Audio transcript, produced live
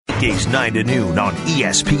Weekdays 9 to noon on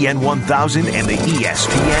ESPN 1000 and the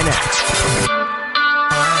ESPN app.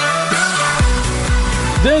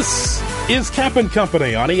 This is Cap and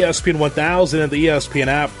Company on ESPN 1000 and the ESPN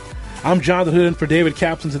app. I'm Jonathan Hood for David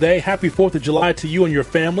Capson today. Happy 4th of July to you and your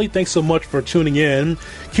family. Thanks so much for tuning in.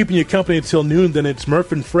 Keeping you company until noon, then it's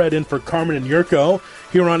Murph and Fred in for Carmen and Yurko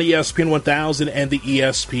here on ESPN 1000 and the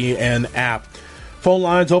ESPN app. Phone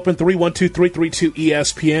lines open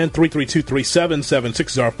 312-332-ESPN, 332-3776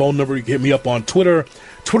 is our phone number. You can hit me up on Twitter,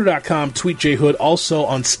 twitter.com, tweetjhood. Also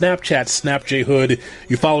on Snapchat, snapjhood.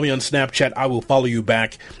 You follow me on Snapchat, I will follow you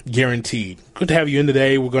back, guaranteed. Good to have you in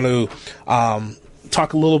today. We're going to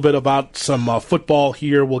talk a little bit about some football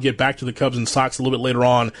here. We'll get back to the Cubs and Sox a little bit later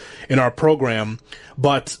on in our program.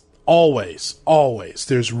 But always,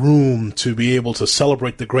 there's room to be able to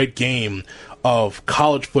celebrate the great game of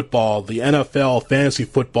college football, the NFL, fantasy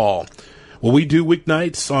football. What we do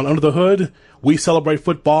weeknights on Under the Hood, we celebrate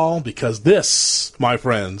football because this, my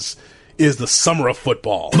friends, is the summer of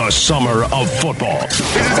football. The summer of football. This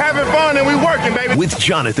is having fun and we working, baby. With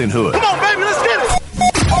Jonathan Hood. Come on, baby, let's get it.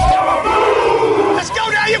 Let's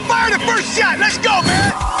go now. You fired the first shot. Let's go,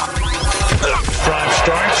 man. Drive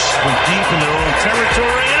starts from deep in their own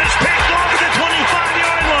territory, and it's picked off at the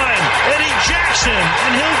 25-yard line. Eddie Jackson,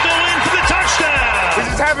 and he'll go in for the touchdown. This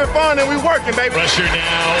is having fun and we working, baby. Pressure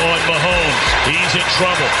now on Mahomes. He's in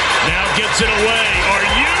trouble. Now gets it away. Are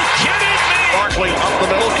you kidding me? Barkley up the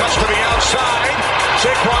middle, cuts to the outside.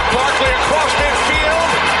 Saquon Barkley across midfield.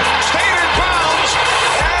 Stayed in bounds.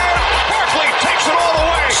 And Barkley takes it all the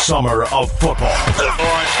way. Summer of football.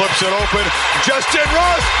 Lawrence flips it open. Justin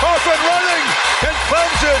Ross off and running. And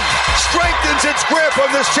Clemson strengthens its grip on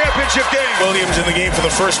this championship game. Williams in the game for the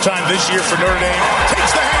first time this year for Notre Dame.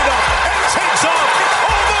 Takes the handoff and takes off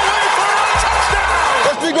all the way for a touchdown.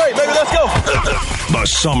 Let's be great, baby. Let's go. The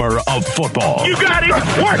summer of football. You got it.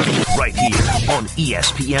 Work. Right here on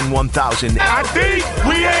ESPN 1000. I think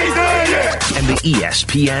we ain't there yet. And the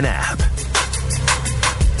ESPN app.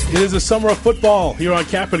 It is the summer of football here on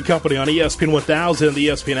Cap and Company on ESPN 1000 and the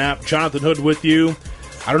ESPN app. Jonathan Hood with you.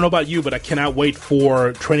 I don't know about you, but I cannot wait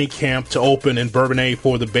for training camp to open in Bourbonnais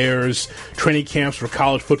for the Bears. Training camps for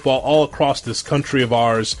college football all across this country of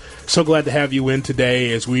ours. So glad to have you in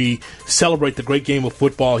today as we celebrate the great game of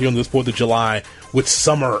football here on this 4th of July with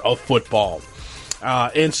summer of football.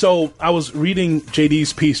 And so I was reading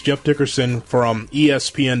JD's piece, Jeff Dickerson, from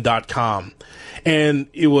ESPN.com. And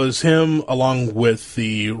it was him along with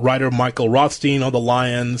the writer Michael Rothstein on the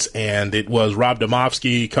Lions, and it was Rob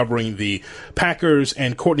Domofsky covering the Packers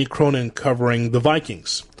and Courtney Cronin covering the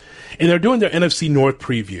Vikings. And they're doing their NFC North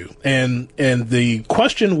preview. And the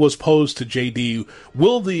question was posed to JD,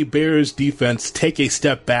 will the Bears defense take a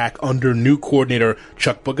step back under new coordinator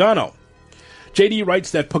Chuck Pagano? JD writes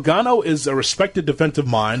that Pagano is a respected defensive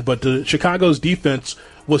mind, but the Chicago's defense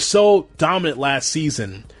was so dominant last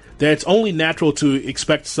season that it's only natural to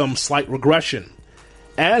expect some slight regression.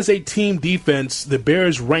 As a team defense, the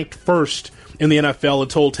Bears ranked first in the NFL in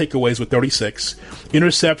total takeaways with 36,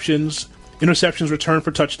 interceptions returned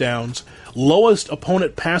for touchdowns, lowest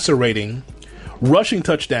opponent passer rating, rushing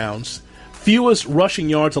touchdowns, fewest rushing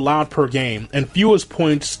yards allowed per game, and fewest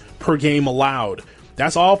points per game allowed.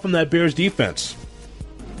 That's all from that Bears defense.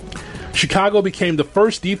 Chicago became the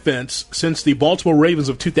first defense since the Baltimore Ravens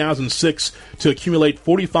of 2006 to accumulate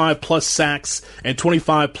 45-plus sacks and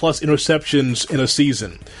 25-plus interceptions in a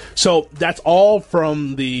season. So that's all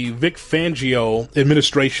from the Vic Fangio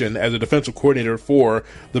administration as a defensive coordinator for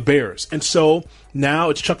the Bears. And so now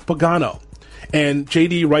it's Chuck Pagano. And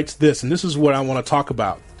JD writes this, and this is what I want to talk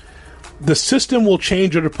about. The system will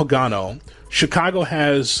change under Pagano. Chicago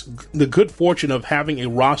has the good fortune of having a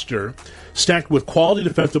roster stacked with quality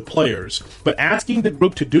defensive players, but asking the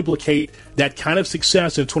group to duplicate that kind of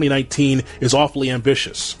success in 2019 is awfully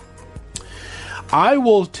ambitious. I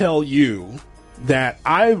will tell you that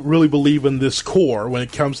I really believe in this core when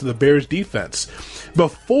it comes to the Bears defense.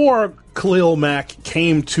 Before Khalil Mack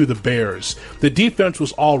came to the Bears, the defense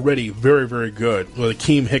was already very, very good with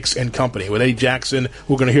Akeem Hicks and company, with Eddie Jackson,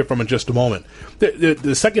 who we're going to hear from in just a moment.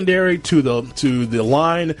 The secondary to the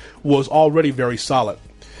line was already very solid.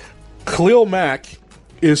 Khalil Mack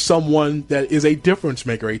is someone that is a difference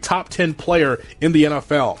maker, a top 10 player in the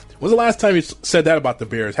NFL. When's the last time you said that about the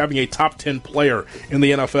Bears, having a top 10 player in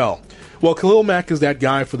the NFL? Well, Khalil Mack is that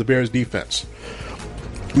guy for the Bears defense.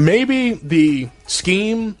 Maybe the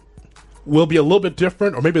scheme will be a little bit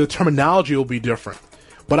different, or maybe the terminology will be different.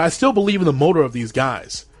 But I still believe in the motor of these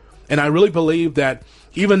guys. And I really believe that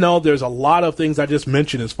even though there's a lot of things I just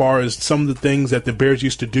mentioned as far as some of the things that the Bears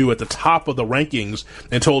used to do at the top of the rankings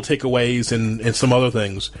and total takeaways and some other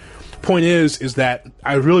things, Point is that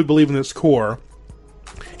I really believe in this core.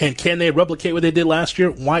 And can they replicate what they did last year?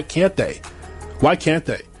 Why can't they? Why can't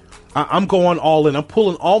they? I'm going all in. I'm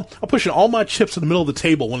pushing all my chips in the middle of the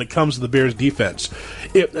table when it comes to the Bears defense.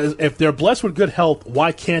 If they're blessed with good health,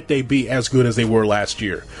 why can't they be as good as they were last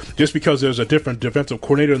year? Just because there's a different defensive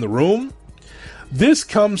coordinator in the room? This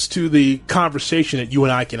comes to the conversation that you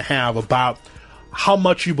and I can have about how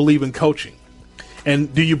much you believe in coaching.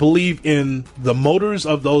 And do you believe in the motors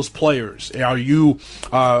of those players? Are you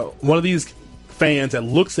one of these fans that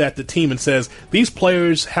looks at the team and says, these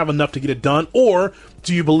players have enough to get it done? Or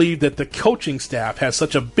do you believe that the coaching staff has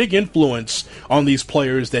such a big influence on these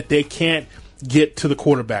players that they can't get to the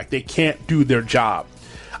quarterback? They can't do their job.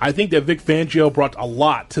 I think that Vic Fangio brought a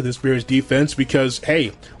lot to this Bears defense because,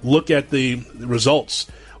 hey, look at the results.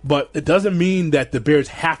 But it doesn't mean that the Bears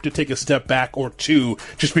have to take a step back or two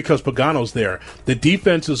just because Pagano's there. The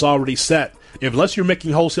defense is already set. Unless you're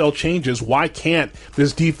making wholesale changes, why can't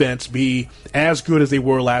this defense be as good as they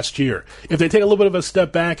were last year? If they take a little bit of a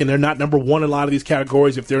step back and they're not number one in a lot of these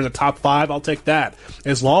categories, if they're in the top 5, I'll take that.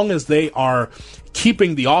 As long as they are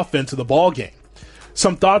keeping the offense of the ball game.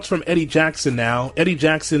 Some thoughts from Eddie Jackson now. Eddie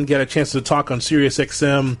Jackson got a chance to talk on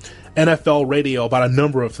SiriusXM NFL radio about a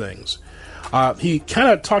number of things. He kind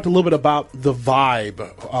of talked a little bit about the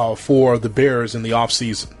vibe for the Bears in the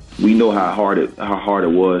offseason. We know how hard it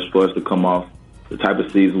was for us to come off the type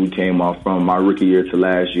of season we came off from my rookie year to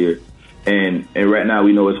last year. And right now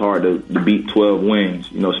we know it's hard to beat 12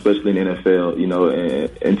 wins, especially in the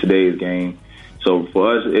NFL, in today's game. So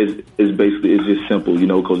for us, it's just simple,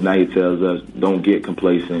 because now he tells us don't get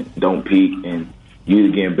complacent, don't peak, and you're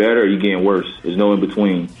either getting better or you're getting worse. There's no in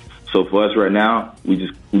between. So for us right now, we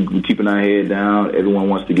keeping our head down. Everyone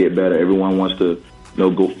wants to get better. Everyone wants to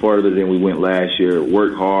go further than we went last year,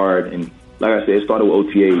 work hard. And like I said, it started with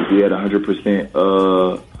OTAs. We had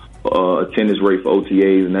 100% attendance rate for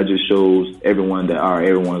OTAs, and that just shows everyone that, all right,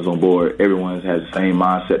 everyone's on board. Everyone has the same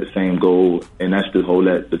mindset, the same goal, and that's to hold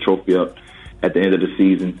the trophy up at the end of the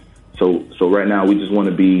season. So right now we just want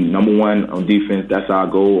to be number one on defense. That's our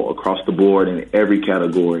goal across the board in every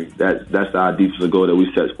category. That's our defensive goal that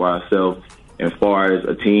we set for ourselves. And as far as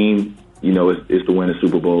a team, it's to win the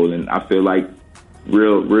Super Bowl. And I feel like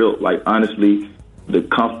honestly, the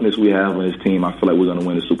confidence we have in this team, I feel like we're going to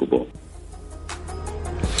win the Super Bowl.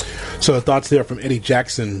 So thoughts there from Eddie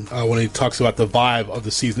Jackson when he talks about the vibe of the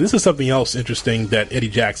season. This is something else interesting that Eddie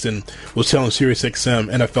Jackson was telling SiriusXM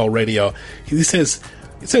NFL radio. He says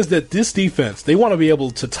that this defense, they want to be able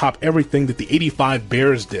to top everything that the 85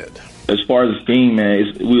 Bears did. As far as the scheme,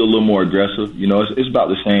 man, we're a little more aggressive. It's about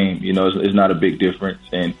the same. It's not a big difference.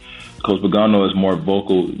 And Coach Pagano is more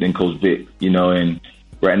vocal than Coach Vic, and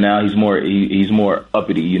right now he's more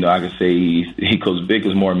uppity. I can say Coach Vic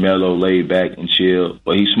is more mellow, laid back, and chill.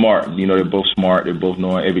 But he's smart. They're both smart. They're both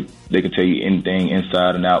knowing they can tell you anything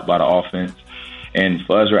inside and out by the offense. And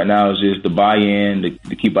for us right now, it's just the buy-in,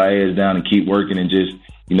 to keep our heads down and keep working and just,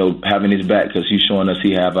 having his back because he's showing us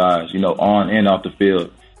he have eyes, on and off the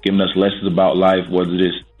field, giving us lessons about life, whether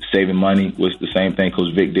it's saving money, which the same thing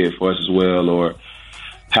Coach Vic did for us as well, or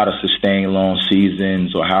how to sustain long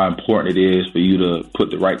seasons, or how important it is for you to put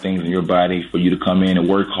the right things in your body, for you to come in and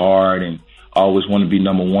work hard and always want to be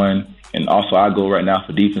number one. And also our goal right now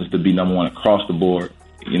for defense to be number one across the board.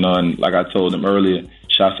 And like I told them earlier,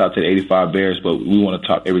 shouts out to the 85 Bears, but we want to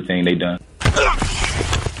top everything they done.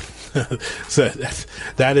 So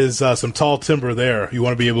that is some tall timber there. You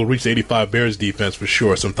want to be able to reach the 85 Bears defense for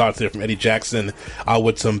sure. Some thoughts there from Eddie Jackson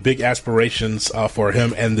with some big aspirations for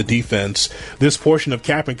him and the defense. This portion of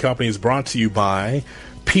Cap and Company is brought to you by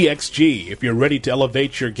PXG. If you're ready to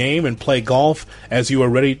elevate your game and play golf as you are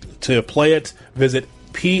ready to play it, visit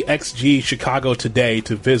PXG Chicago today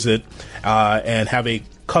to visit and have a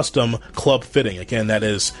custom club fitting. Again, that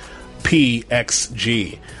is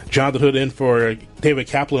PXG. Jonathan Hood in for David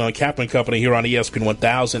Kaplan on Kaplan Company here on ESPN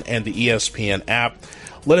 1000 and the ESPN app.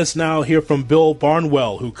 Let us now hear from Bill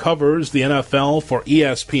Barnwell, who covers the NFL for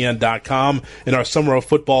ESPN.com in our Summer of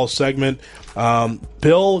Football segment.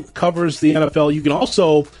 Bill covers the NFL. You can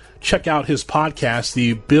also check out his podcast,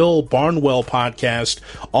 the Bill Barnwell podcast,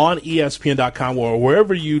 on ESPN.com or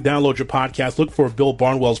wherever you download your podcast. Look for Bill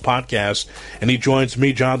Barnwell's podcast, and he joins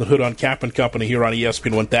me, Jonathan Hood, on Cap and Company here on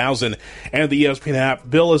ESPN 1000 and the ESPN app.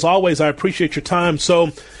 Bill, as always, I appreciate your time.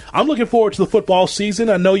 So I'm looking forward to the football season.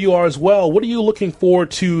 I know you are as well. What are you looking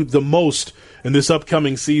forward to the most in this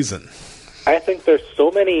upcoming season? I think there's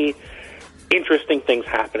so many interesting things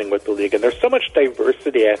happening with the league. And there's so much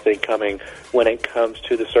diversity, I think, coming when it comes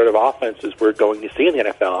to the sort of offenses we're going to see in the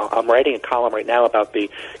NFL. I'm writing a column right now about the,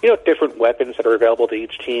 different weapons that are available to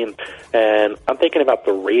each team. And I'm thinking about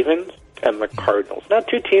the Ravens and the Cardinals. Now,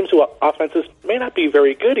 two teams whose offenses may not be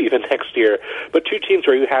very good even next year, but two teams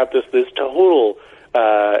where you have this total,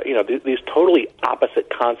 these totally opposite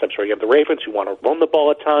concepts where you have the Ravens who want to run the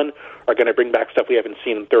ball a ton, are going to bring back stuff we haven't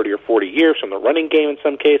seen in 30 or 40 years from the running game in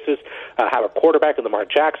some cases, have a quarterback in Lamar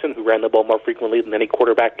Jackson who ran the ball more frequently than any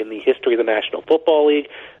quarterback in the history of the National Football League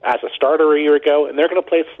as a starter a year ago, and they're going to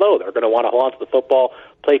play slow. They're going to want to hold on to the football,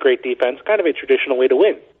 play great defense, kind of a traditional way to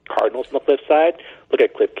win. Cardinals on the flip side, look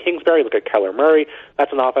at Cliff Kingsbury, look at Kyler Murray.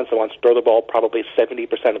 That's an offense that wants to throw the ball probably 70%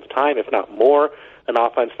 of the time, if not more. An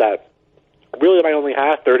offense that really might only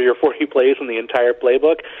have 30 or 40 plays in the entire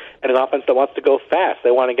playbook, and an offense that wants to go fast.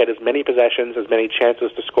 They want to get as many possessions, as many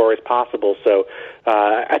chances to score as possible. So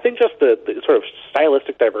I think just the sort of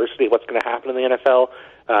stylistic diversity of what's going to happen in the NFL,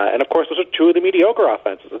 and of course those are two of the mediocre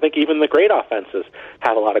offenses. I think even the great offenses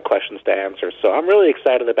have a lot of questions to answer. So I'm really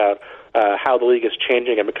excited about how the league is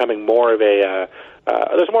changing and becoming more of a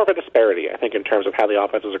there's more of a disparity, I think, in terms of how the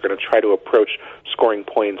offenses are going to try to approach scoring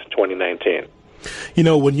points in 2019.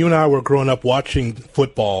 When you and I were growing up watching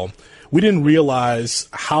football, we didn't realize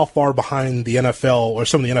how far behind the NFL or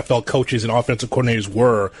some of the NFL coaches and offensive coordinators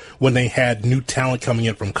were when they had new talent coming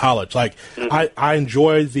in from college. Like, I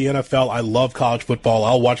enjoy the NFL. I love college football.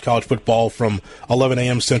 I'll watch college football from 11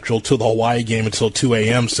 a.m. Central to the Hawaii game until 2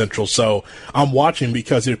 a.m. Central. So I'm watching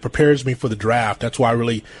because it prepares me for the draft. That's why I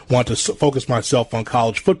really want to focus myself on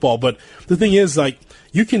college football. But the thing is, like,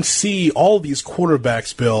 you can see all these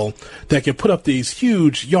quarterbacks, Bill, that can put up these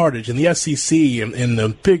huge yardage in the SEC and in the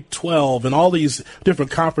Big 12 and all these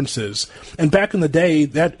different conferences. And back in the day,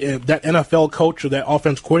 that NFL coach or that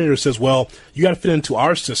offense coordinator says, well, you got to fit into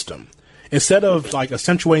our system. Instead of like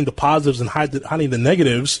accentuating the positives and hiding the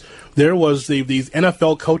negatives, there was these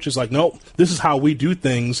NFL coaches like, no, this is how we do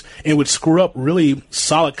things, and would screw up really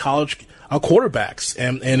solid college quarterbacks,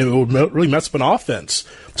 and it would really mess up an offense.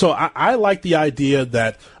 So I like the idea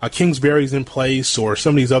that Kingsbury's in place, or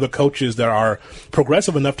some of these other coaches that are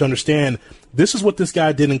progressive enough to understand this is what this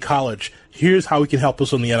guy did in college. Here's how he can help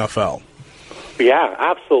us in the NFL. Yeah,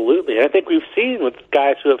 absolutely. And I think we've seen with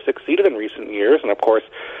guys who have succeeded in recent years, and of course,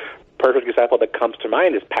 perfect example that comes to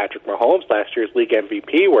mind is Patrick Mahomes, last year's league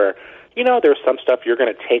MVP, where there's some stuff you're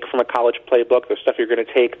going to take from a college playbook. There's stuff you're going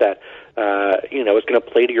to take that, is going to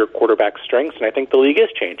play to your quarterback strengths, and I think the league is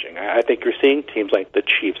changing. I think you're seeing teams like the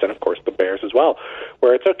Chiefs and, of course, the Bears as well,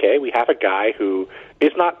 where it's okay, we have a guy who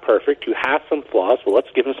is not perfect, who has some flaws, well, let's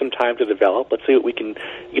give him some time to develop. Let's see what we can,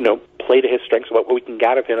 play to his strengths, what we can get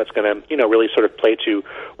out of him that's going to, really sort of play to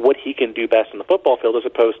what he can do best in the football field, as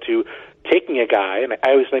opposed to taking a guy, and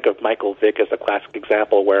I always think of Michael Vick as a classic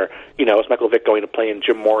example where, it's Michael Vick going to play in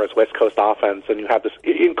Jim Mora's West Coast offense, and you have this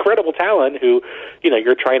incredible talent who,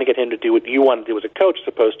 you're trying to get him to do what you want to do as a coach, as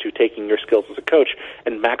opposed to taking your skills as a coach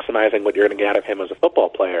and maximizing what you're going to get out of him as a football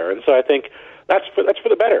player. And so I think that's for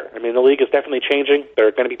the better. I mean, the league is definitely changing. There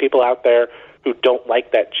are going to be people out there who don't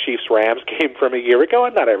like that Chiefs-Rams game from a year ago,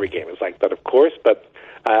 and not every game is like that, of course, but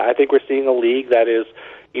I think we're seeing a league that is,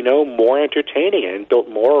 more entertaining and built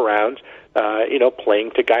more around,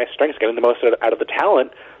 playing to guys' strengths, getting the most out of the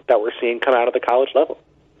talent that we're seeing come out of the college level.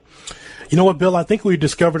 You know what, Bill? I think we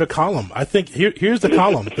discovered a column. I think here's the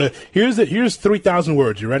column. Here's 3,000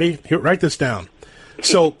 words. You ready? Here, write this down.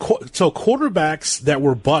 So quarterbacks that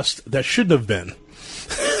were bust that shouldn't have been.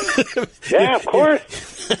 Yeah, of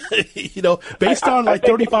course. Based on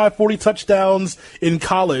 35, 40 touchdowns in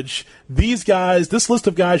college, this list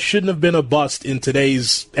of guys shouldn't have been a bust in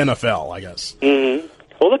today's NFL, I guess. Mm-hmm.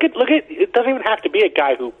 Well, look at it doesn't even have to be a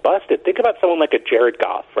guy who busted. Think about someone like a Jared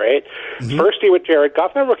Goff, right? Mm-hmm. First year with Jared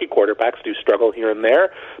Goff, now rookie quarterbacks do struggle here and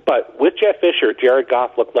there, but with Jeff Fisher, Jared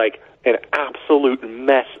Goff looked like an absolute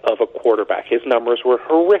mess of a quarterback. His numbers were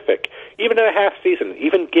horrific, even in a half season,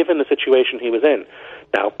 even given the situation he was in.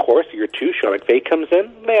 Now, of course, year two, Sean McVay comes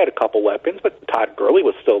in. They had a couple weapons, but Todd Gurley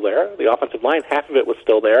was still there. The offensive line, half of it was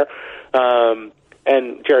still there.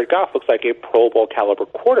 And Jared Goff looks like a Pro Bowl caliber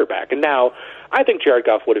quarterback. And now, I think Jared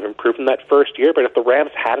Goff would have improved in that first year, but if the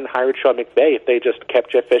Rams hadn't hired Sean McVay, if they just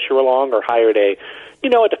kept Jeff Fisher along or hired a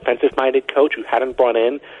defensive-minded coach who hadn't brought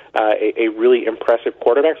in a really impressive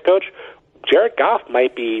quarterbacks coach, Jared Goff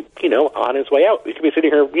might be, on his way out. We could be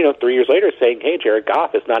sitting here, 3 years later saying, hey, Jared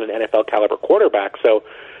Goff is not an NFL caliber quarterback. So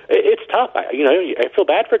it's tough. I feel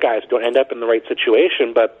bad for guys who don't end up in the right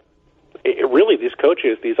situation, but really, these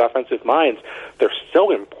coaches, these offensive minds, they're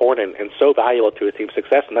so important and so valuable to a team's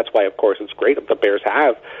success, and that's why, of course, it's great that the Bears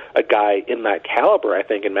have a guy in that caliber, I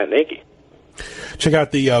think, in Matt Nagy. Check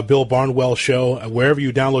out the Bill Barnwell Show. Wherever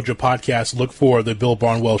you download your podcast, look for the Bill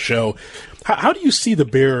Barnwell Show. How do you see the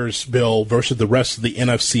Bears, Bill, versus the rest of the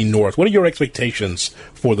NFC North? What are your expectations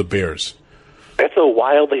for the Bears? It's a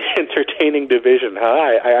wildly entertaining division,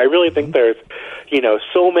 huh? I really think there's,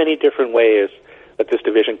 so many different ways that this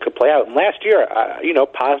division could play out. And last year,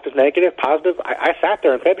 positive, negative, positive. I sat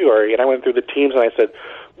there in February and I went through the teams and I said,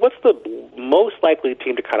 what's the most likely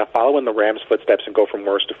team to kind of follow in the Rams' footsteps and go from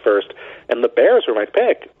worst to first? And the Bears were my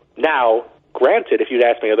pick. Now, granted, if you'd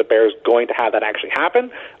asked me, are the Bears going to have that actually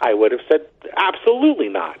happen? I would have said absolutely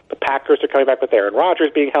not. The Packers are coming back with Aaron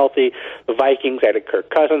Rodgers being healthy. The Vikings added Kirk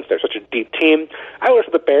Cousins. They're such a deep team. I would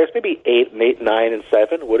have said the Bears maybe 8, 9, and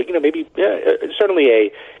 7 would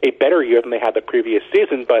certainly a better year than they had the previous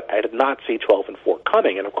season. But I did not see 12 and 4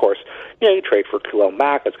 coming. And of course, you trade for Khalil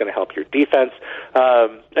Mack. That's going to help your defense.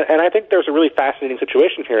 And I think there's a really fascinating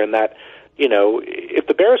situation here in that if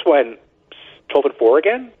the Bears went 12 and 4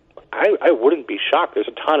 again, I wouldn't be shocked. There's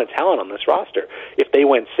a ton of talent on this roster. If they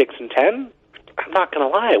went 6 and 10, I'm not going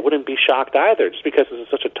to lie, I wouldn't be shocked either. Just because this is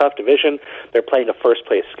such a tough division, they're playing a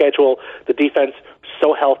first-place schedule. The defense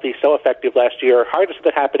so healthy, so effective last year. Hard to see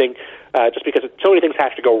that happening, just because so many things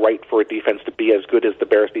have to go right for a defense to be as good as the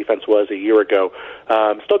Bears' defense was a year ago.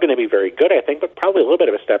 Still going to be very good, I think, but probably a little bit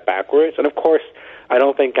of a step backwards. And of course, I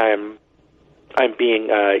don't think I'm being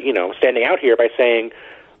standing out here by saying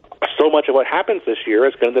so much of what happens this year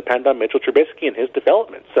is going to depend on Mitchell Trubisky and his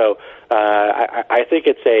development. So I think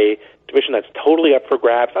it's a division that's totally up for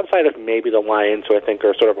grabs, outside of maybe the Lions, who I think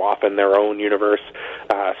are sort of off in their own universe,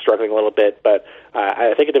 struggling a little bit. But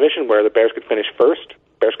I think a division where the Bears could finish first,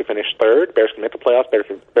 Bears could finish third, Bears could make the playoffs, Bears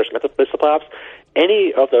could miss the playoffs.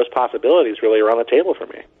 Any of those possibilities really are on the table for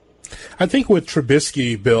me. I think with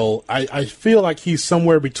Trubisky, Bill, I feel like he's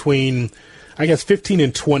somewhere between, 15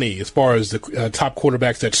 and 20 as far as the top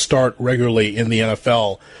quarterbacks that start regularly in the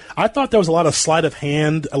NFL. I thought there was a lot of sleight of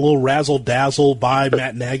hand, a little razzle-dazzle by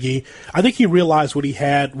Matt Nagy. I think he realized what he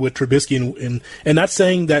had with Trubisky, and not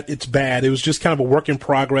saying that it's bad. It was just kind of a work in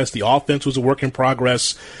progress. The offense was a work in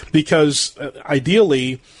progress because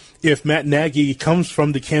ideally, if Matt Nagy comes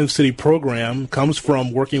from the Kansas City program, comes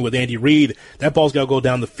from working with Andy Reid, that ball's got to go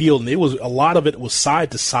down the field. And a lot of it was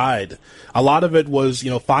side to side. A lot of it was,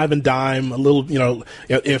 five and dime, a little, and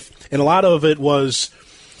a lot of it was,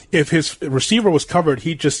 if his receiver was covered,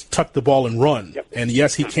 he'd just tuck the ball and run. Yep. And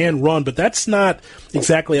yes, he can run, but that's not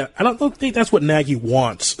exactly, I don't think that's what Nagy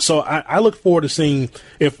wants. So I look forward to seeing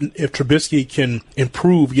if Trubisky can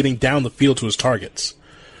improve getting down the field to his targets.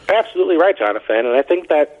 Absolutely right, Jonathan. And I think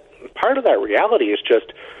that part of that reality is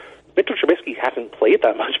just Mitchell Trubisky hasn't played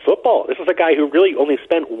that much football. This is a guy who really only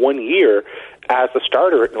spent 1 year as the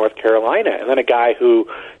starter at North Carolina, and then a guy who,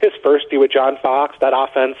 his first year with John Fox, that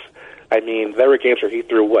offense, there were games where he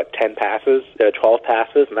threw, 10 passes, 12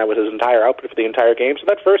 passes, and that was his entire output for the entire game. So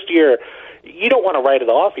that first year, you don't want to write it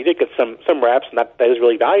off. He did get some reps, and that is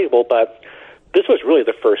really valuable, but this was really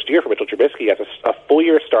the first year for Mitchell Trubisky as a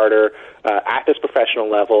full-year starter at this professional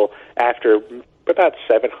level after about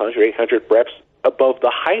 700, 800 reps above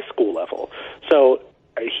the high school level. So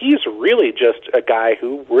he's really just a guy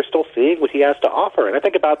who we're still seeing what he has to offer. And I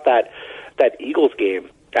think about that Eagles game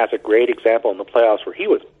as a great example in the playoffs where he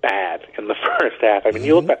was bad in the first half.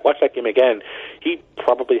 You watch that game again, he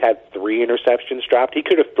probably had 3 interceptions dropped. He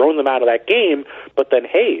could have thrown them out of that game, but then,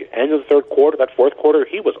 end of the third quarter, that fourth quarter,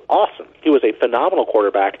 he was awesome. He was a phenomenal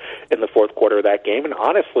quarterback in the fourth quarter of that game, and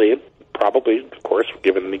honestly, probably, of course,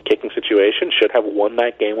 given the kicking situation, should have won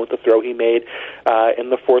that game with the throw he made in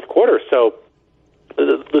the fourth quarter. So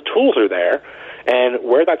the tools are there, and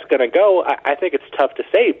where that's going to go, I think it's tough to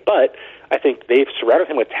say, but I think they've surrounded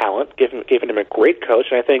him with talent, given him a great coach,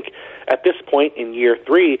 and I think at this point in year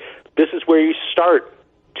 3, this is where you start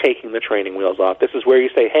taking the training wheels off. This is where you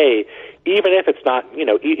say, hey, even if it's not,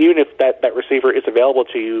 even if that receiver is available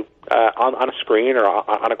to you on a screen or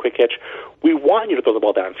on a quick hitch, we want you to throw the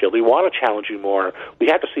ball downfield. We want to challenge you more. We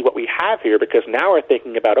have to see what we have here, because now we're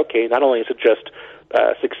thinking about, okay, not only is it just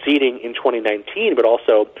succeeding in 2019, but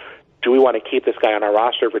also, do we want to keep this guy on our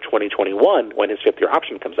roster for 2021 when his 5th-year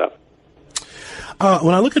option comes up?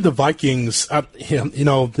 When I look at the Vikings,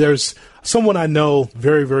 there's someone I know I'm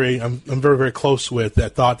very, very close with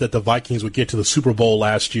that thought that the Vikings would get to the Super Bowl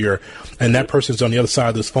last year, and that person's on the other side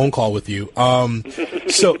of this phone call with you.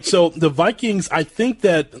 So the Vikings, I think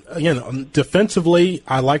that, again, defensively,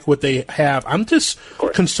 I like what they have. I'm just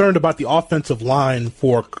concerned about the offensive line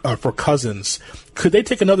for Cousins. Could they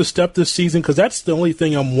take another step this season? Because that's the only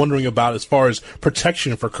thing I'm wondering about as far as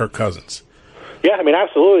protection for Kirk Cousins. Yeah, I mean,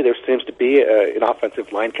 absolutely. There seems to be an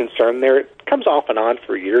offensive line concern there. It comes off and on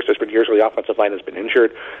for years. There's been years where the offensive line has been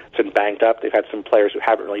injured. It's been banged up. They've had some players who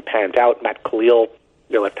haven't really panned out. Matt Khalil,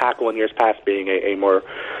 their left tackle in years past, being a more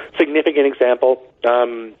significant example.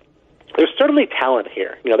 There's certainly talent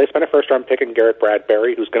here. They spent a first-round pick in Garrett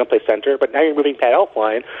Bradbury, who's going to play center, but now you're moving Pat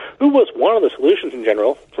Elflein, who was one of the solutions in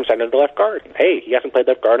general, from center to left guard. Hey, he hasn't played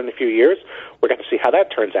left guard in a few years. We're going to see how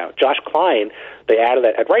that turns out. Josh Klein, they added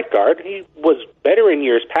at right guard. He was better in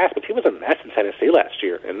years past, but he was a mess in Tennessee last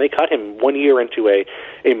year, and they cut him 1 year into a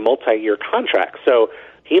multi-year contract. So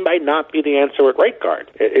he might not be the answer at right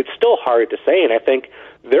guard. It's still hard to say, and I think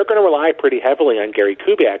they're going to rely pretty heavily on Gary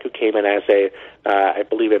Kubiak, who came in as I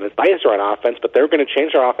believe, an advisor on offense, but they're going to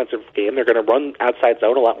change their offensive game. They're going to run outside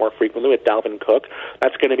zone a lot more frequently with Dalvin Cook.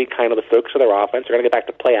 That's going to be kind of the focus of their offense. They're going to get back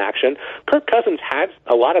to play action. Kirk Cousins had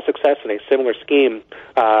a lot of success in a similar scheme,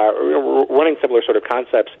 running similar sort of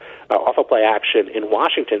concepts off of play action in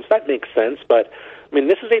Washington, so that makes sense. But, I mean,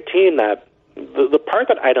 this is a team that the part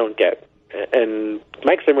that I don't get, and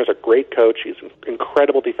Mike Zimmer's a great coach. He's an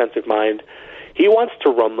incredible defensive mind. He wants to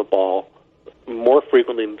run the ball more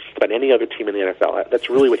frequently than just about any other team in the NFL. That's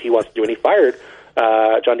really what he wants to do. And he fired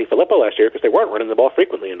John DeFilippo last year because they weren't running the ball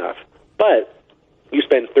frequently enough. But you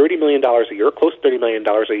spend $30 million a year, close to $30 million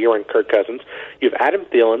a year on Kirk Cousins. You have Adam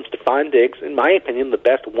Thielen, Stephon Diggs, in my opinion, the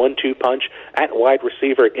best 1-2 punch at wide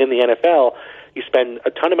receiver in the NFL. You spend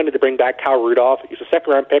a ton of money to bring back Kyle Rudolph. Use a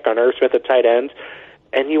second-round pick on Irv Smith at tight end.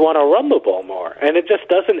 And you want to run the ball more. And it just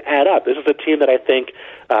doesn't add up. This is a team that I think,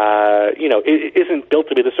 isn't built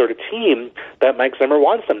to be the sort of team that Mike Zimmer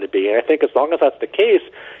wants them to be. And I think as long as that's the case,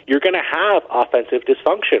 you're going to have offensive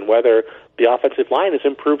dysfunction, whether the offensive line is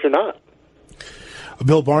improved or not.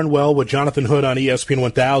 Bill Barnwell with Jonathan Hood on ESPN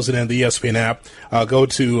 1000 and the ESPN app. Go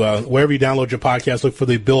to wherever you download your podcast, look for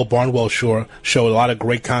the Bill Barnwell show. A lot of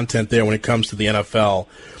great content there when it comes to the NFL.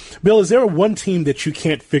 Bill, is there one team that you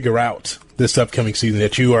can't figure out this upcoming season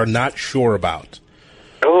that you are not sure about?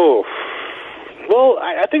 Oh, well,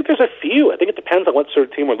 I think there's a few. I think it depends on what sort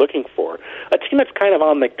of team we're looking for. A team that's kind of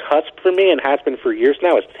on the cusp for me and has been for years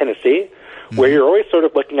now is Tennessee, where you're always sort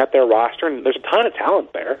of looking at their roster, and there's a ton of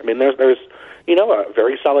talent there. I mean, there's a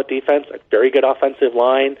very solid defense, a very good offensive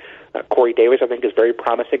line. Corey Davis, I think, is very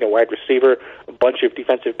promising, a wide receiver, a bunch of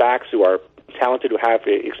defensive backs who are talented, who have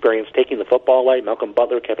experience taking the football away. Malcolm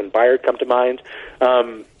Butler, Kevin Byard come to mind.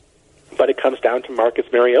 But it comes down to Marcus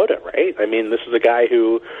Mariota, right? I mean, this is a guy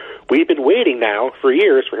who we've been waiting now for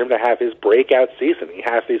years for him to have his breakout season. He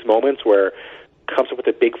has these moments where comes up with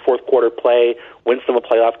a big fourth-quarter play, wins them a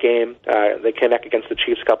playoff game. They came back against the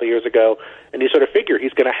Chiefs a couple years ago, and you sort of figure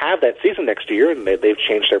he's going to have that season next year, and they've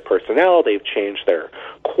changed their personnel, they've changed their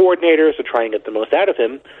coordinators to try and get the most out of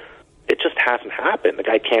him. It just hasn't happened. The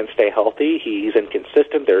guy can't stay healthy. He's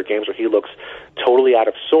inconsistent. There are games where he looks totally out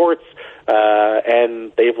of sorts,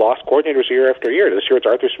 and they've lost coordinators year after year. This year it's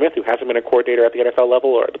Arthur Smith, who hasn't been a coordinator at the NFL level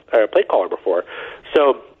or a play caller before.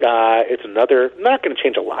 So it's another, not going to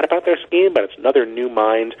change a lot about their scheme, but it's another new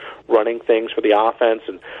mind running things for the offense.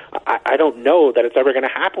 And I don't know that it's ever going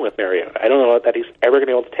to happen with Mariota. I don't know that he's ever going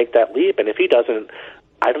to be able to take that leap. And if he doesn't,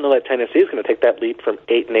 I don't know that Tennessee is going to take that leap from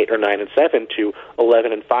 8-8 or 9-7 to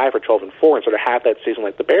 11-5 or 12-4 and sort of have that season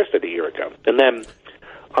like the Bears did a year ago. And then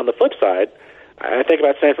on the flip side, I think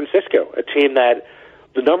about San Francisco, a team that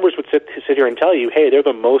the numbers would sit here and tell you, hey, they're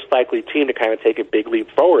the most likely team to kind of take a big leap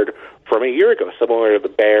forward from a year ago, similar to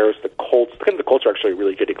the Bears, the Colts. I think the Colts are actually a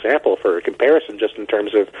really good example for a comparison, just in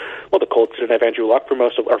terms of, well, the Colts didn't have Andrew Luck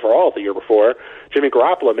for all of the year before. Jimmy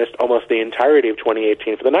Garoppolo missed almost the entirety of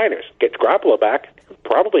 2018 for the Niners. Get Garoppolo back,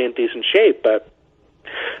 probably in decent shape, but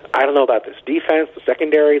I don't know about this defense. The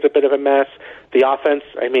secondary is a bit of a mess. The offense,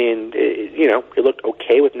 I mean, it looked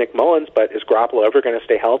okay with Nick Mullins, but is Garoppolo ever going to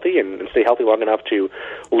stay healthy and stay healthy long enough to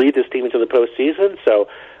lead this team into the postseason? So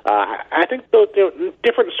I think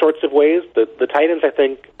different sorts of ways. The Titans,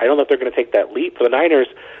 I don't know if they're going to take that leap. For the Niners,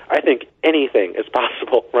 I think anything is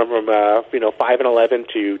possible from 5-11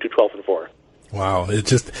 to 12-4. Wow,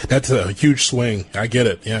 that's a huge swing. I get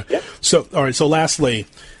it. Yeah. So all right. So lastly,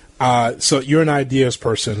 so you're an ideas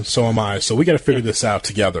person, so am I. So we got to figure this out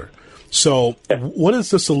together. So what is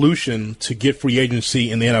the solution to get free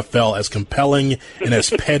agency in the NFL as compelling and as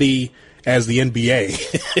petty as the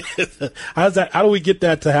NBA? How do we get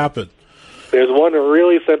that to happen? There's one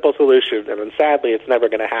really simple solution, and sadly it's never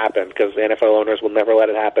going to happen because the NFL owners will never let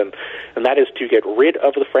it happen, and that is to get rid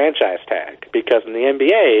of the franchise tag. Because in the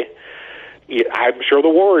NBA, I'm sure the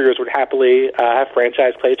Warriors would happily have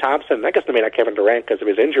franchise Klay Thompson. I guess they may not Kevin Durant because of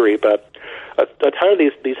his injury, but a ton of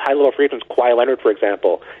these high-level free agents, Kawhi Leonard, for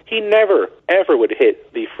example, he never, ever would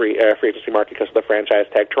hit the free agency market because of the franchise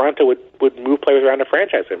tag. Toronto would move players around to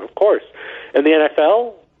franchise him, of course. In the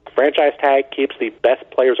NFL, franchise tag keeps the best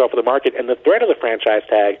players off of the market, and the threat of the franchise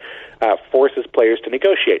tag forces players to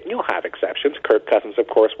negotiate. And you'll have exceptions. Kirk Cousins, of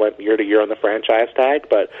course, went year to year on the franchise tag,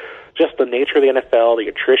 but just the nature of the NFL, the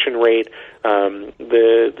attrition rate,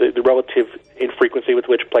 the relative infrequency with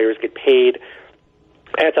which players get paid,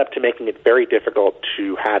 adds up to making it very difficult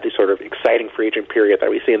to have the sort of exciting free agent period that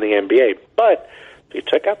we see in the NBA. But if you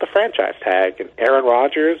took out the franchise tag and Aaron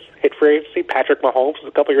Rodgers hit free agency, Patrick Mahomes was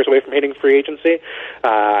a couple years away from hitting free agency,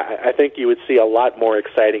 I think you would see a lot more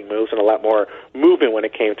exciting moves and a lot more movement when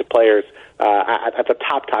it came to players at the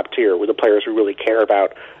top tier, with the players we really care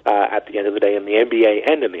about at the end of the day in the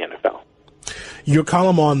NBA and in the NFL. Your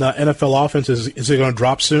column on the NFL offense, is it going to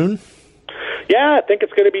drop soon? Yeah, I think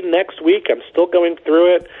it's going to be next week. I'm still going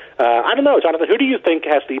through it. I don't know, Jonathan, who do you think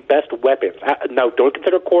has the best weapons? No, don't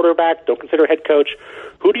consider quarterback, don't consider head coach.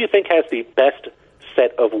 Who do you think has the best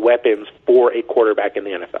set of weapons for a quarterback in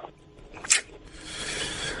the NFL?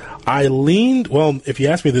 If you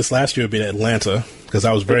asked me this last year, it would be Atlanta, because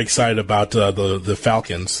I was very excited about the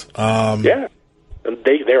Falcons. Yeah,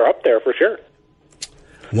 they're up there for sure.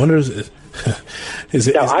 Wonder last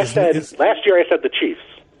year I said the Chiefs,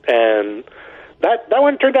 and that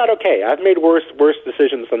one turned out okay. I've made worse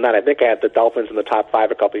decisions than that. I think I had the Dolphins in the top 5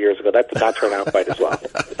 a couple years ago. That did not turn out quite as well.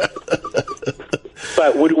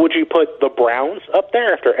 But would you put the Browns up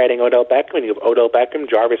there after adding Odell Beckham? And you have Odell Beckham,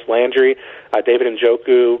 Jarvis Landry, David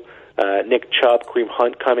Njoku, Nick Chubb, Kareem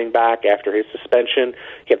Hunt coming back after his suspension.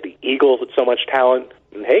 You have the Eagles with so much talent.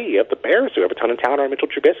 And, hey, you have the Bears who have a ton of talent on Mitchell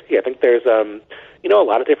Trubisky. I think there's a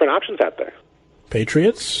lot of different options out there.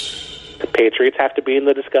 Patriots? The Patriots have to be in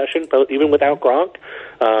the discussion, even without Gronk.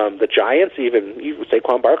 The Giants, even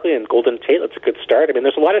Saquon Barkley and Golden Tate, that's a good start. I mean,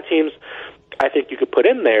 there's a lot of teams I think you could put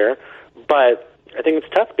in there, but I think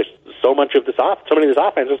it's tough because so many of these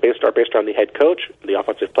offenses are based on the head coach, the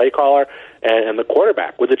offensive play caller, and the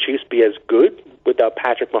quarterback. Would the Chiefs be as good without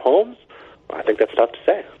Patrick Mahomes? I think that's tough to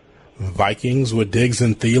say. Vikings with Diggs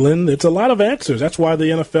and Thielen. It's a lot of answers. That's why the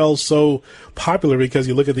NFL is so popular, because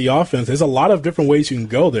you look at the offense. There's a lot of different ways you can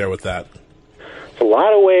go there with that. It's a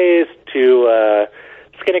lot of ways to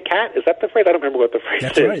skin a cat. Is that the phrase? I don't remember what the phrase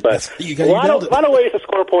That's is. Right. But a lot of ways to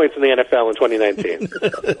score points in the NFL in 2019.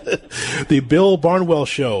 The Bill Barnwell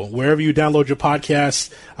Show. Wherever you download your podcasts,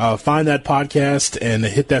 find that podcast and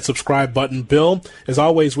hit that subscribe button. Bill, as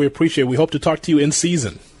always, we appreciate it. We hope to talk to you in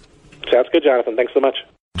season. Sounds good, Jonathan. Thanks so much.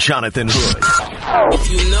 Jonathan Hood. If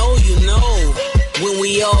you know, you know. When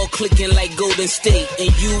we all clicking like Golden State, and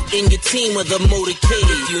you and your team are the motorcade.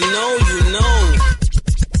 If you know, you know.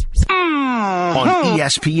 On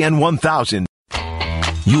ESPN 1000,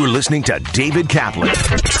 you're listening to David Kaplan.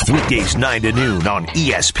 Weekdays 9 to noon on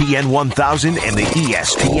ESPN 1000 and the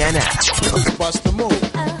ESPN app. Bust the move.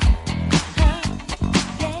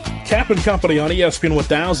 Cap and Company on ESPN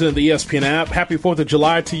 1000 and the ESPN app. Happy 4th of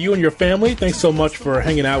July to you and your family. Thanks so much for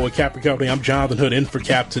hanging out with Cap and Company. I'm Jonathan Hood, in for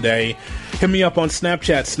Cap today. Hit me up on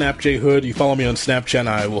Snapchat, SnapJHood. You follow me on Snapchat, and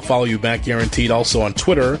I will follow you back guaranteed. Also on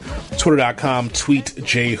Twitter, twitter.com,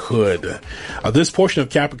 tweetjhood. This portion of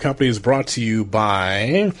Cap and Company is brought to you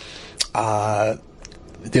by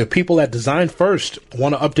the people at Design First.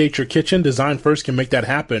 Want to update your kitchen? Design First can make that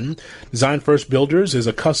happen. Design First Builders is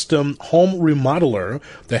a custom home remodeler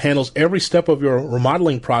that handles every step of your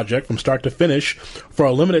remodeling project from start to finish. For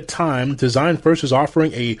a limited time, Design First is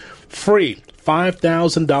offering a free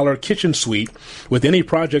 $5,000 kitchen suite with any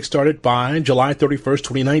project started by July 31st,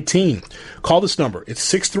 2019. Call this number.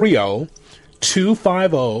 It's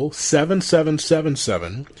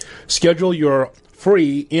 630-250-7777. Schedule your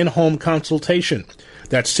free in-home consultation.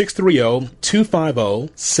 That's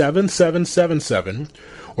 630-250-7777,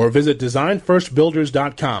 or visit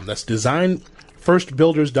designfirstbuilders.com. That's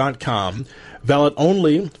designfirstbuilders.com. Valid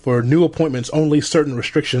only for new appointments only. Certain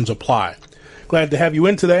restrictions apply. Glad to have you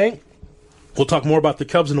in today. We'll talk more about the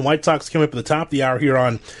Cubs and the White Sox coming up at the top of the hour here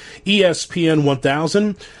on ESPN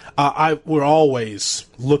 1000. We're always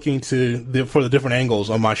looking for the different angles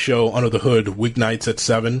on my show, Under the Hood, weeknights at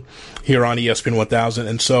 7 here on ESPN 1000.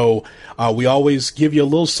 And so we always give you a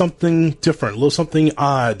little something different, a little something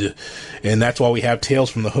odd. And that's why we have Tales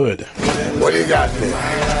from the Hood. What do you got there?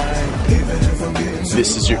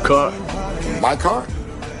 This is your car. My car?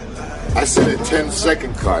 I said a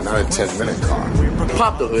 10-second car, not a 10-minute car.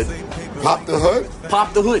 Pop the hood. Pop the hood?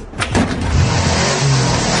 Pop the hood.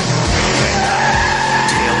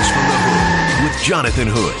 Tales from the Hood with Jonathan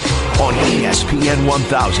Hood. on ESPN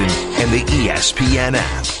 1000 and the ESPN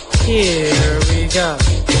app. Here we go.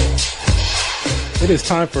 It is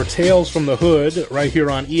time for Tales from the Hood right here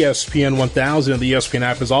on ESPN 1000. The ESPN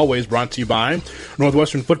app is always brought to you by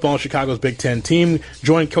Northwestern Football, Chicago's Big Ten team.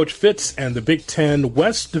 Join Coach Fitz and the Big Ten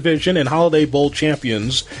West Division and Holiday Bowl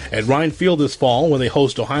champions at Ryan Field this fall when they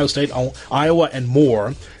host Ohio State, Iowa, and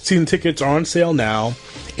more. Season tickets are on sale now.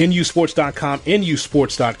 nusports.com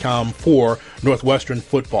for Northwestern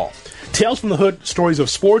football. Tales from the Hood, stories of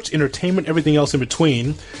sports, entertainment, everything else in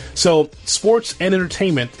between. So, sports and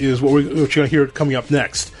entertainment is what we're going to hear coming up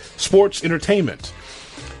next. Sports, entertainment,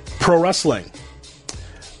 pro wrestling.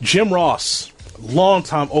 Jim Ross,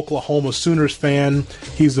 longtime Oklahoma Sooners fan.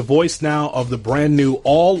 He's the voice now of the brand new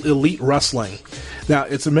All Elite Wrestling. Now,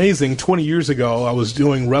 it's amazing. 20 years ago, I was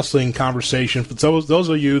doing wrestling conversation. For those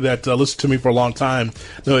of you that listened to me for a long time,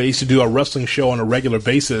 I used to do a wrestling show on a regular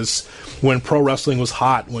basis when pro wrestling was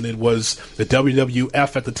hot, when it was the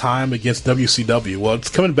WWF at the time against WCW. Well, it's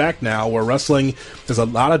coming back now where wrestling, there's a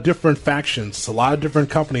lot of different factions, a lot of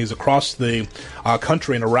different companies across the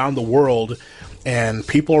country and around the world, and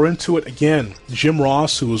people are into it again. Jim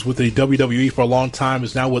Ross, who was with the WWE for a long time,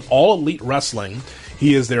 is now with All Elite Wrestling.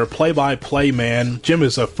 He is their play-by-play man. Jim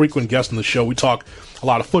is a frequent guest on the show. We talk a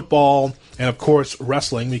lot of football and, of course,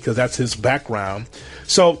 wrestling because that's his background.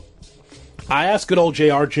 So I asked good old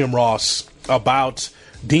JR Jim Ross about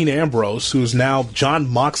Dean Ambrose, who's now John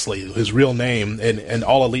Moxley, his real name, in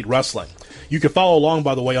All Elite Wrestling. You can follow along,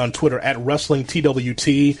 by the way, on Twitter at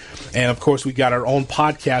WrestlingTWT. And, of course, we got our own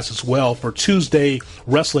podcast as well for Tuesday,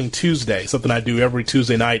 Wrestling Tuesday, something I do every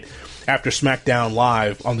Tuesday night after SmackDown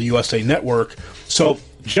Live on the USA Network. So,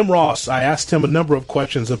 Jim Ross, I asked him a number of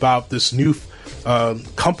questions about this new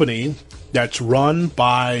company that's run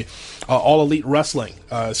by All Elite Wrestling.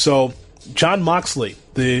 So, John Moxley,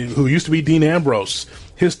 who used to be Dean Ambrose,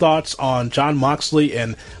 his thoughts on John Moxley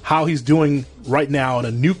and how he's doing right now in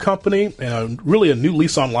a new company and really a new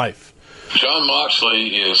lease on life. John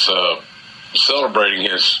Moxley is celebrating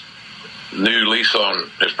his new lease on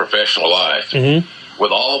his professional life. Mm-hmm.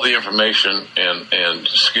 With all the information and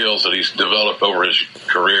skills that he's developed over his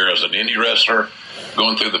career as an indie wrestler,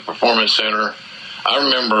 going through the Performance Center. I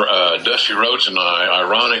remember Dusty Rhodes and I,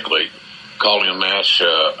 ironically, calling a match,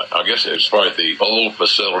 I guess it was probably the old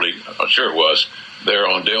facility, I'm sure it was, there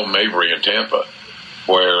on Dale Mabry in Tampa,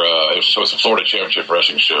 where it was a Florida Championship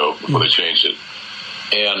Wrestling show before they changed it.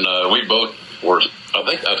 And we both were, I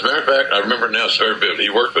think, as a matter of fact, I remember now, it's very vivid. He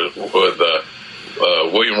worked with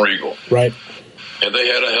William Regal. Right. And they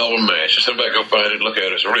had a hell of a match. Somebody go find it, look at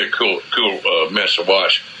it. It's a really cool match to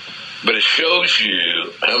watch. But it shows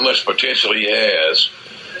you how much potential he has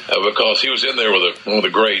because he was in there with one of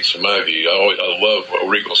the greats, in my view. I love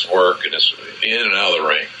Regal's work, and it's in and out of the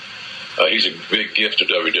ring. He's a big gift to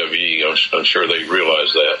WWE. I'm sure they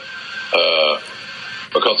realize that.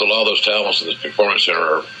 Because a lot of those talents in the Performance Center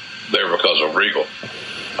are there because of Regal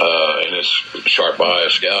and his sharp eye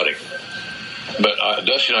of scouting. But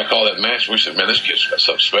Dusty and I called that match, and we said, man, this kid's got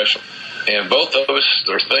something special. And both of us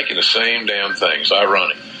are thinking the same damn thing. It's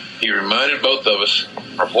ironic. He reminded both of us,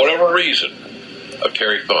 for whatever reason, of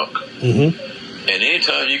Terry Funk. Mm-hmm. And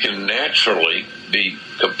anytime you can naturally be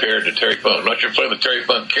compared to Terry Funk, not you're playing the Terry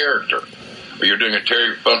Funk character, or you're doing a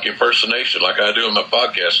Terry Funk impersonation like I do in my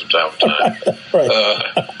podcast from time to time. Right.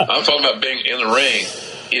 I'm talking about being in the ring.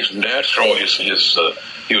 He's natural. He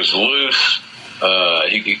was loose.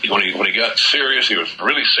 When he got serious, he was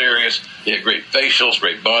really serious. He had great facials,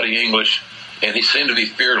 great body English, and he seemed to be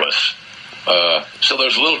fearless. So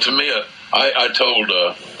there's a little, to me, I told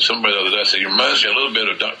somebody the other day, I said, he reminds me a little bit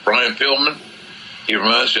of Brian Pillman. He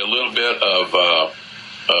reminds me a little bit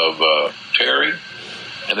of Terry.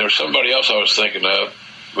 And there was somebody else I was thinking of,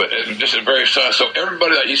 but just at various times. So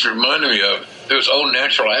everybody that he's reminding me of, through his own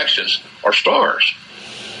natural actions, are stars.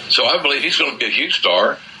 So I believe he's going to be a huge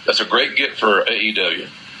star. That's a great gift for AEW.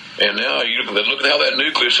 And now you look at how that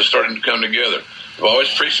nucleus is starting to come together. I've always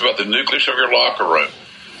preached about the nucleus of your locker room.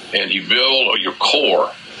 And you build your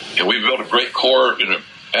core. And we built a great core in an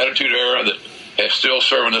Attitude Era that has still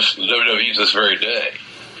serving us the WWE to this very day.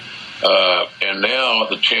 And now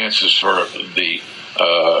the chances for the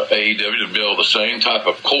AEW to build the same type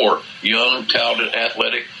of core, young, talented,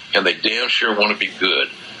 athletic, and they damn sure want to be good.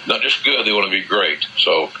 Not just good, they want to be great.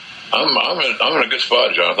 So I'm in a good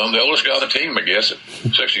spot, Jonathan. I'm the oldest guy on the team, I guess, at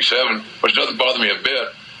 67, which doesn't bother me a bit.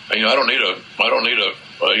 I don't need a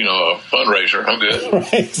fundraiser. I'm good.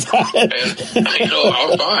 Right. And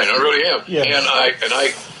I'm fine. I really am. Yeah. And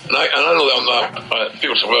I know that I'm not.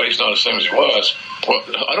 People say, "Well, he's not the same as he was." Well,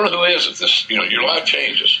 I don't know who is at this. Your life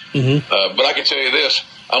changes. Mm-hmm. But I can tell you this: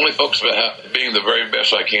 I only focus about being the very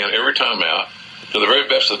best I can every time out to the very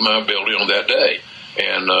best of my ability on that day.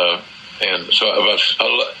 And so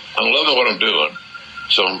I'm loving what I'm doing.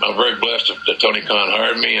 So I'm very blessed that Tony Khan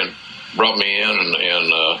hired me and brought me in,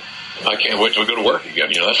 and I can't wait till we go to work again.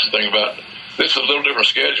 That's the thing about this is a little different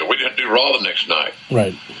schedule. We didn't do Raw the next night,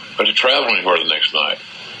 right? But to travel anywhere the next night.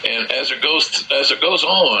 And as it goes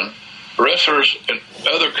on, wrestlers and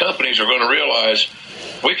other companies are going to realize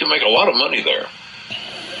we can make a lot of money there,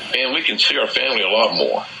 and we can see our family a lot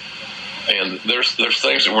more. And there's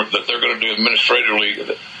things that they're going to do administratively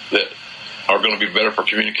that are going to be better for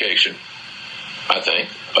communication. I think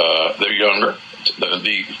they're younger.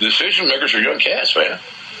 The decision makers are young cats, man.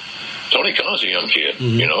 Tony Khan's a young kid,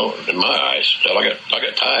 in my eyes. Hell, I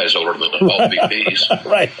got ties older than all the VPs.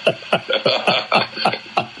 Right. but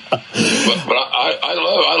I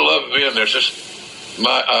love being there. It's just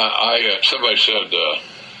somebody said,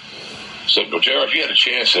 well, Jared, if you had a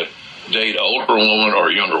chance to date an older woman or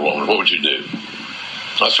a younger woman, what would you do?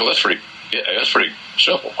 I said, well, that's pretty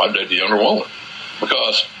simple. I'd date the younger woman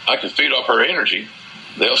because I can feed off her energy.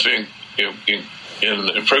 They also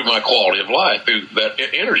improve my quality of life through that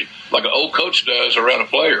energy, like an old coach does around a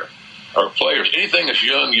player or players. Anything that's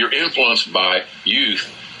young, you're influenced by youth.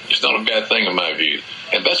 It's not a bad thing in my view.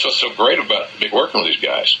 And that's what's so great about working with these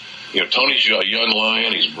guys. Tony's a young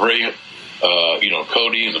lion. He's brilliant.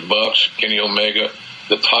 Cody and the Bucks, Kenny Omega,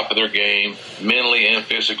 the top of their game, mentally and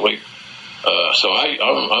physically. So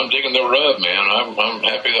I'm digging their rub, man. I'm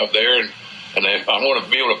happy I'm there, and I want to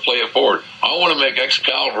be able to play it forward. I want to make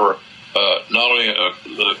Excalibur not only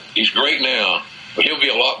he's great now, but he'll be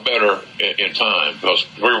a lot better in time because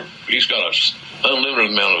he's got an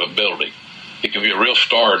unlimited amount of ability. He can be a real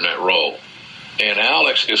star in that role. And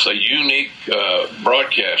Alex is a unique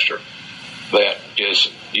broadcaster that is,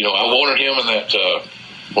 I wanted him in that,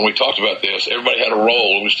 when we talked about this, everybody had a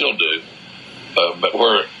role, and we still do, but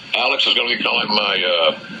where Alex is going to be calling my,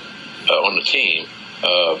 on the team,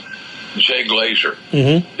 Jay Glazer,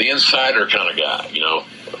 the insider kind of guy,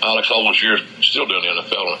 Alex all those years still doing the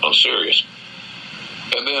NFL on Sirius.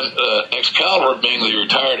 And then Excalibur, being the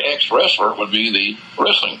retired ex-wrestler, would be the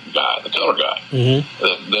wrestling guy, the color guy.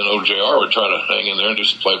 Then old JR would try to hang in there and do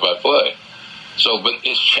some play-by-play. So, but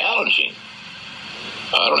it's challenging.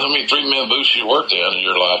 I don't know how many three-man booths you worked in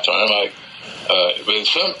your lifetime. But in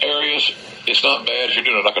some areas, it's not bad if you're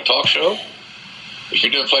doing it like a talk show. If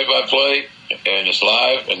you're doing play-by-play and it's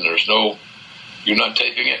live and you're not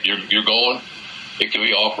taping it, you're going, it can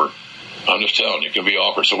be awkward. I'm just telling you, it can be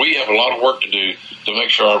awkward. So we have a lot of work to do to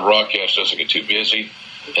make sure our broadcast doesn't get too busy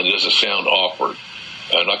and doesn't sound awkward.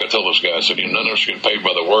 And like I told those guys, I said, none of us get paid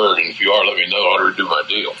by the word, and if you are, let me know. I'll do my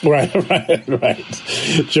deal. Right.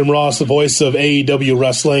 Jim Ross, the voice of AEW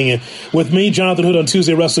Wrestling. With me, Jonathan Hood, on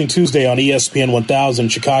Tuesday Wrestling Tuesday on ESPN 1000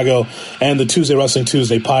 Chicago and the Tuesday Wrestling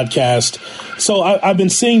Tuesday podcast. So I've been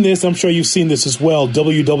seeing this. I'm sure you've seen this as well.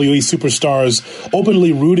 WWE superstars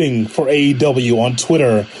openly rooting for AEW on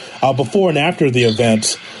Twitter before and after the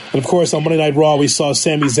event. And, of course, on Monday Night Raw, we saw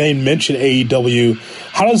Sami Zayn mention AEW.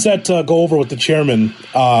 How does that go over with the chairman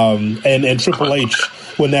and Triple H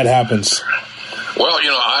when that happens? Well,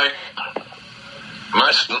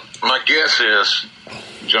 my guess is,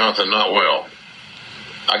 Jonathan, not well.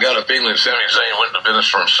 I got a feeling Sami Zayn went into business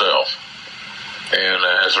for himself. And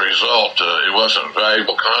as a result, it wasn't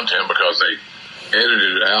valuable content because they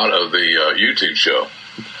edited it out of the YouTube show.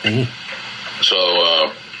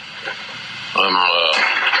 So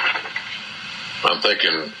I'm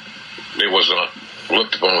thinking it was not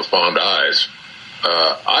looked upon with fond eyes.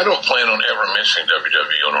 I don't plan on ever mentioning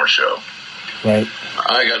WWE on our show. Right.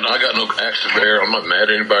 I got no axe to bear. I'm not mad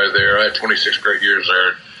at anybody there. I had 26 great years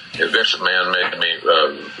there. And Vince McMahon made me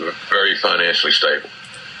very financially stable.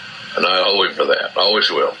 And I owe him for that. I always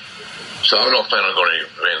will. So I don't plan on going to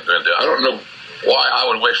I don't know why I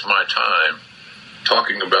would waste my time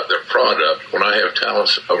talking about their product when I have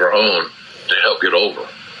talents of our own to help get over.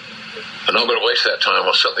 And I'm going to waste that time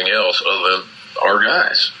on something else other than our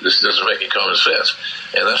guys. This doesn't make any common sense.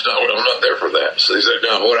 And that's not what I'm not there for that. So he said,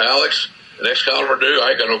 now what Alex and Excalibur do,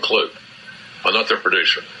 I ain't got no clue. I'm not their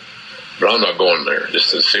producer. But I'm not going there.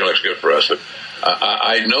 Just to seem like it's good for us. But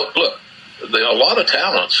I know, look, a lot of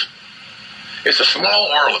talents. It's a small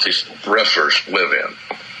world that these wrestlers live in.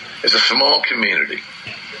 It's a small community.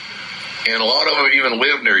 And a lot of them even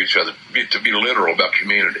live near each other, to be literal about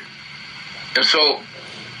community. And so,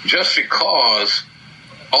 just because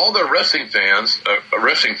all their wrestling fans,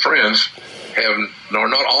 wrestling friends, are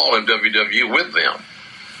not all in WWE with them.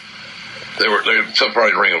 They're some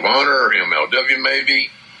probably in Ring of Honor, or MLW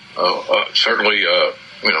maybe, certainly,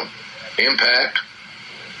 Impact.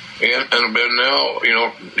 and now,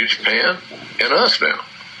 New Japan and us now.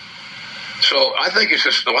 So I think it's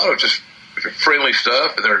just a lot of just friendly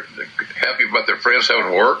stuff, and they're happy about their friends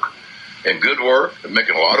having work and good work and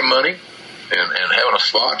making a lot of money and having a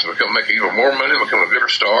spot to make even more money, become a bigger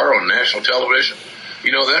star on national television.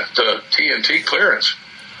 That TNT clearance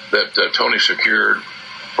that Tony secured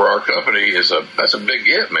for our company that's a big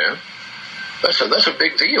get, man. That's a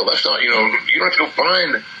big deal. That's not, you don't have to go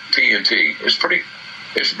find TNT.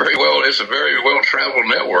 It's a very well traveled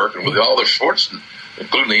network, and with all their sports,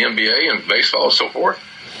 including the NBA and baseball and so forth,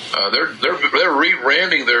 they're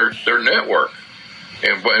rebranding their network,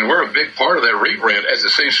 and we're a big part of that rebrand. As it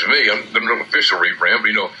seems to me, I'm not an official rebrand,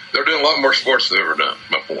 but they're doing a lot more sports than they've ever done.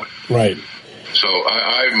 My point. Right. So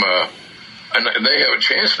and they have a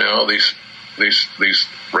chance now. These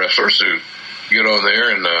wrestlers to get on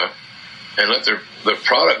there and let their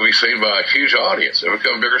product be seen by a huge audience. They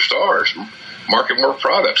become bigger stars, market more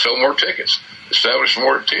products, sell more tickets, establish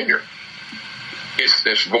more tenure.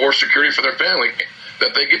 It's more security for their family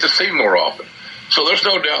that they get to see more often. So there's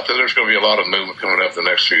no doubt that there's going to be a lot of movement coming up the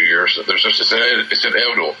next few years. It's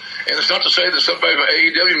inevitable. And it's not to say that somebody from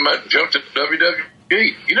AEW might jump to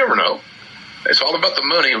WWE. You never know. It's all about the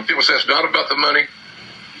money. When people say it's not about the money,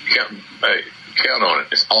 count on it.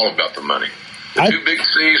 It's all about the money. The two big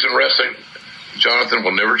C's in wrestling, Jonathan,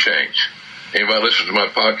 will never change. Anybody listens to my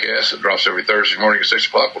podcast that drops every Thursday morning at 6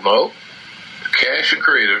 o'clock will know cash and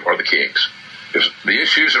creative are the kings. Because the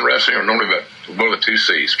issues in wrestling are normally about one of the two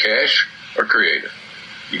C's, cash or creative.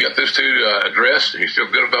 You got those two addressed and you feel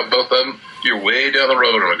good about both of them, you're way down the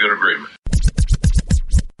road on a good agreement.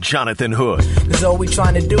 Jonathan Hood. Cause all we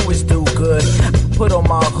trying to do is do good. Put on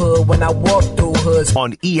my hood when I walk through hoods.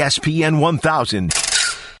 On ESPN 1000.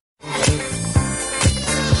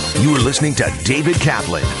 You are listening to David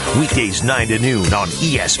Kaplan. Weekdays 9 to noon on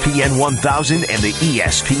ESPN 1000 and the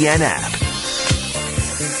ESPN app.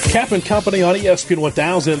 Kaplan Company on ESPN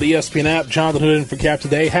 1000 and the ESPN app. Jonathan Hood in for Cap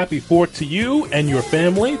today. Happy 4th to you and your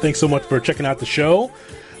family. Thanks so much for checking out the show.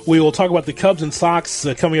 We will talk about the Cubs and Sox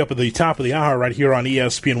coming up at the top of the hour right here on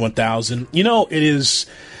ESPN 1000. It is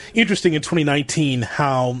interesting in 2019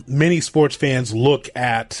 how many sports fans look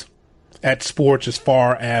at sports as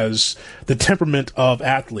far as the temperament of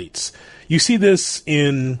athletes. You see this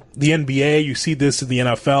in the NBA, you see this in the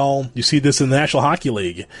NFL, you see this in the National Hockey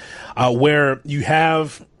League, where you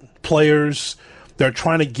have players that are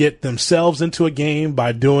trying to get themselves into a game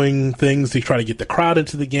by doing things to try to get the crowd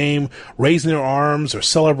into the game, raising their arms or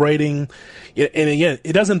celebrating. And again,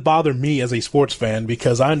 it doesn't bother me as a sports fan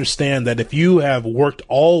because I understand that if you have worked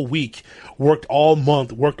all week, worked all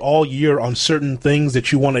month, worked all year on certain things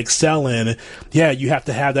that you want to excel in, you have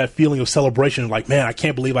to have that feeling of celebration. Like, man, I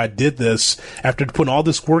can't believe I did this. After putting all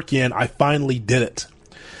this work in, I finally did it.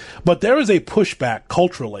 But there is a pushback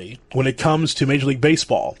culturally when it comes to Major League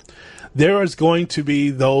Baseball. There is going to be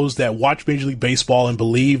those that watch Major League Baseball and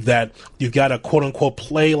believe that you've got to quote unquote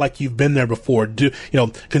play like you've been there before.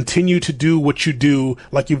 Continue to do what you do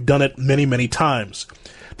like you've done it many, many times.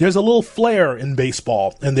 There's a little flair in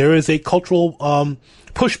baseball, and there is a cultural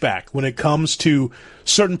pushback when it comes to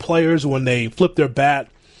certain players when they flip their bat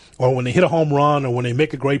or when they hit a home run or when they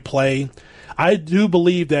make a great play. I do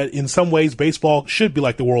believe that in some ways baseball should be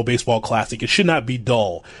like the World Baseball Classic. It should not be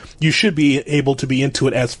dull. You should be able to be into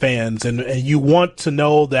it as fans, and you want to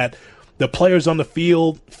know that the players on the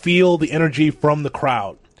field feel the energy from the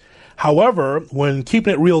crowd. However, when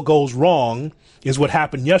keeping it real goes wrong is what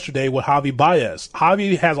happened yesterday with Javi Baez.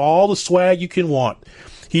 Javi has all the swag you can want.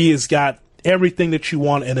 He has got everything that you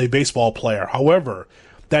want in a baseball player. However,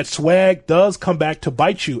 that swag does come back to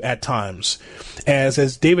bite you at times.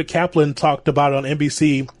 As David Kaplan talked about on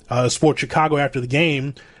NBC Sports Chicago after the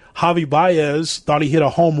game, Javi Baez thought he hit a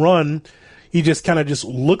home run. He just kind of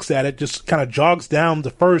looks at it, just kind of jogs down to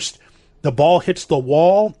first. The ball hits the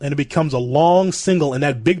wall, and it becomes a long single in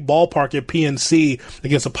that big ballpark at PNC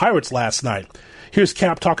against the Pirates last night. Here's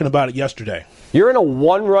Cap talking about it yesterday. You're in a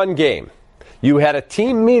one-run game. You had a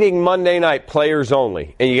team meeting Monday night, players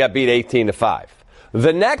only, and you got beat 18-5.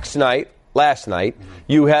 The next night, last night,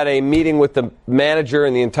 you had a meeting with the manager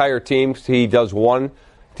and the entire team. He does one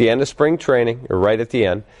at the end of spring training, or right at the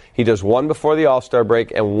end. He does one before the All-Star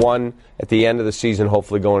break and one at the end of the season,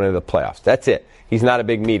 hopefully going into the playoffs. That's it. He's not a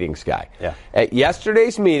big meetings guy. Yeah. At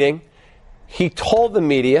yesterday's meeting, he told the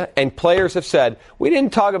media, and players have said, we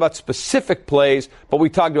didn't talk about specific plays, but we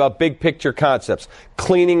talked about big picture concepts,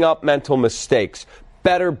 cleaning up mental mistakes,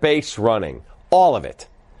 better base running, all of it.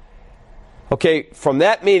 Okay, from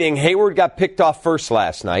that meeting, Hayward got picked off first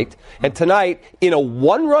last night, and tonight, in a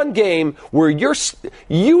one-run game where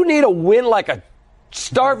you need a win like a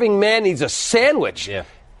starving man needs a sandwich. Yeah.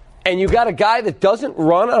 and you got a guy that doesn't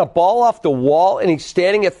run on a ball off the wall and he's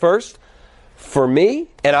standing at first, for me,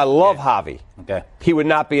 and I love Javi, he would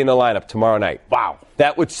not be in the lineup tomorrow night. Wow.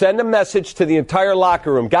 That would send a message to the entire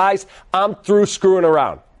locker room. Guys, I'm through screwing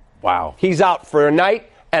around. Wow. He's out for a night.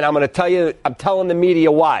 And I'm going to tell you, I'm telling the media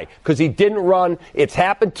why. Because he didn't run. It's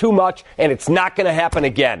happened too much, and it's not going to happen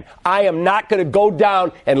again. I am not going to go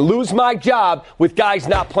down and lose my job with guys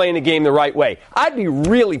not playing the game the right way. I'd be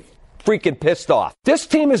really freaking pissed off. This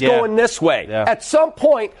team is going this way. Yeah. At some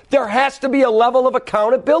point, there has to be a level of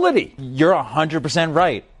accountability. You're 100%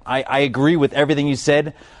 right. I agree with everything you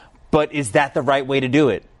said, but is that the right way to do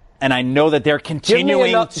it? And I know that they're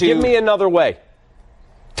continuing to... Give me another way.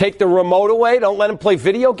 Take the remote away? Don't let him play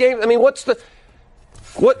video games? I mean,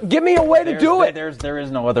 give me a way to do it. There is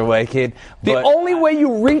no other way, kid. The only way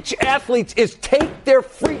you reach athletes is take their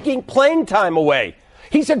freaking playing time away.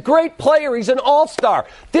 He's a great player. He's an all-star.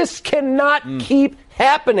 This cannot keep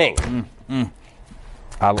happening.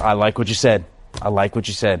 I like what you said. I like what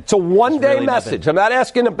you said. It's a one-day message. I'm not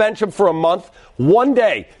asking to bench him for a month. One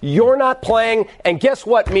day. You're not playing. And guess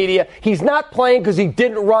what, media? He's not playing because he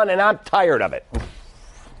didn't run, and I'm tired of it.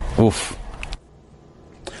 Oof.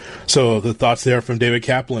 So the thoughts there from David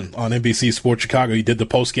Kaplan on NBC Sports Chicago. He did the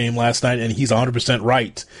post game last night, and he's 100%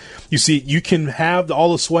 right. You see, you can have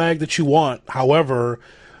all the swag that you want. However,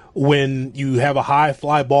 when you have a high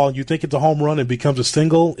fly ball and you think it's a home run and becomes a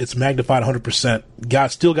single, it's magnified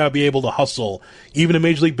 100%. Still got to be able to hustle, even in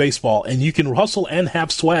Major League Baseball. And you can hustle and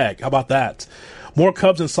have swag. How about that? More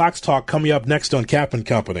Cubs and Sox talk coming up next on Cap and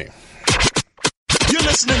Company. You're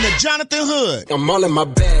listening to Jonathan Hood. I'm all in my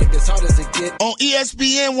bag, as hard as it gets. On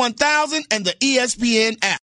ESPN 1000 and the ESPN app.